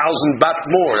 is 1,000 bat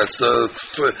more. That's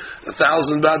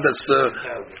 1,000 bat. That's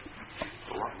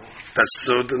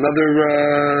another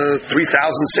 3,000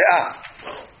 se'ah.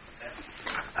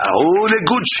 That's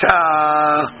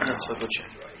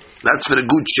for the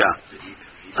gutsha.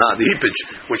 The heapage,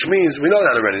 which means we know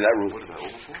that already. That rule.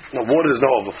 No, water is no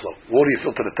overflow. Water you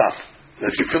fill to the top. And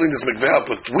if you're filling this mikveh up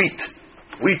with wheat,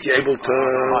 wheat you're able to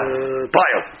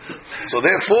pile. So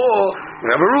therefore, we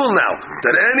have a rule now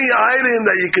that any item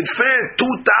that you can fit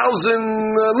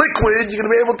 2,000 liquid, you're going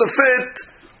to be able to fit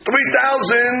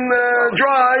 3,000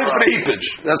 dry for the heapage.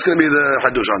 That's going to be the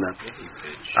hadush on that.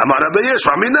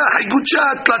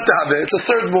 It's a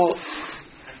third more.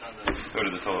 Third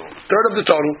of the total. Third of the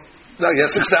total. Now you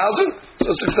have 6,000. So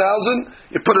 6,000.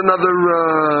 You put another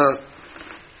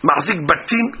mahzik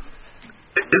batim.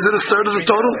 Is it a third of the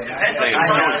total? I'm saying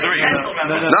it's three.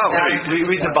 No.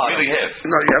 Read the bottom. Really half.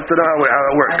 No, you have to know how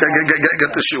it works.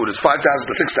 Get the shiur. It's 5,000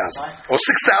 to 6,000, or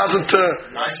 6,000 to.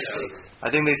 I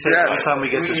think they said every time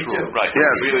we get this rule. Right.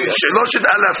 Yes. Sheloshet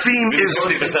alafim is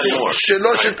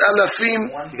Sheloshet alafim.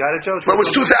 You got it, Joe? But it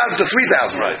was 2,000 to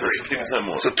 3,000. Right. 50%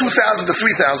 more. So 2,000 to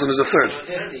 3,000 is a third.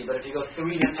 But if you go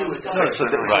 3 to 2, it's a No, so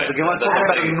the Gemara talking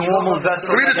about a normal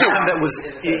vessel 3 to 2. that was.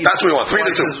 That's what we want. 3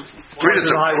 to 2. 3 to 2.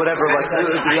 High, whatever. Like, 3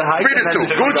 to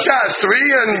 2. Good is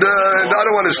 3, and the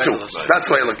other one is 2. That's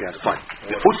the way I look at it. Fine.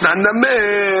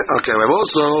 Okay, we have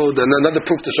also then another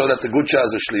proof to show that the good is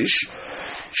a shlish.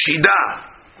 Shida.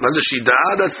 What's a shida?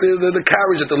 That's the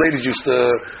carriage that the ladies used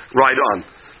to ride on.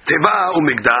 Teva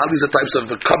umigdal. These are types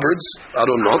of cupboards. I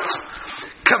don't know.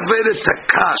 Kaveret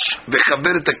takash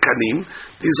vechaveret takanim.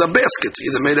 These are baskets,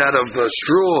 either made out of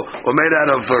straw or made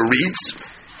out of reeds.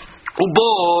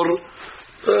 Ubor,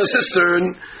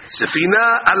 cistern.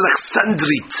 Sefina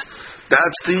Alexandrit.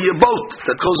 That's the boat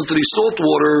that goes into the salt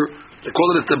water. They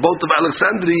call it the boat of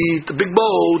Alexandria, the big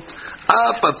boat.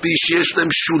 Even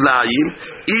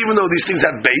though these things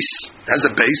have base, has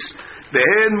a base,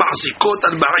 and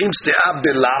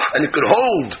it could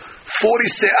hold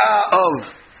 40 se'ah of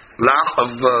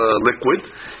liquid,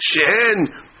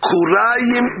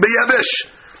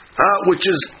 which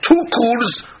is 2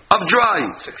 kurs of dry.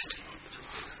 60.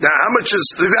 Now, how much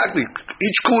is exactly?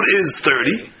 Each kur is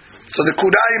 30. So the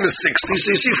kudayim is 60.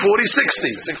 So you see 40,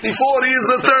 60. 60, 40 is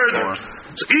a third.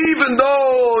 So even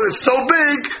though it's so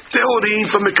big, teorim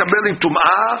for mekabeling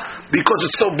tum'ah, because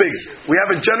it's so big. We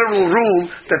have a general rule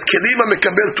that kelima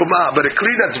mekabel tum'ah, but a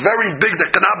kli that's very big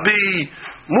that cannot be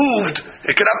moved,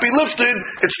 it cannot be lifted,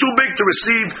 it's too big to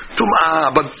receive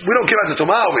tum'ah. But we don't care about the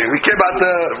tum'ah over here. We care about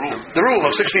the rule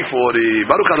of 60-40.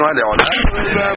 Baruch Adonai Le'olam.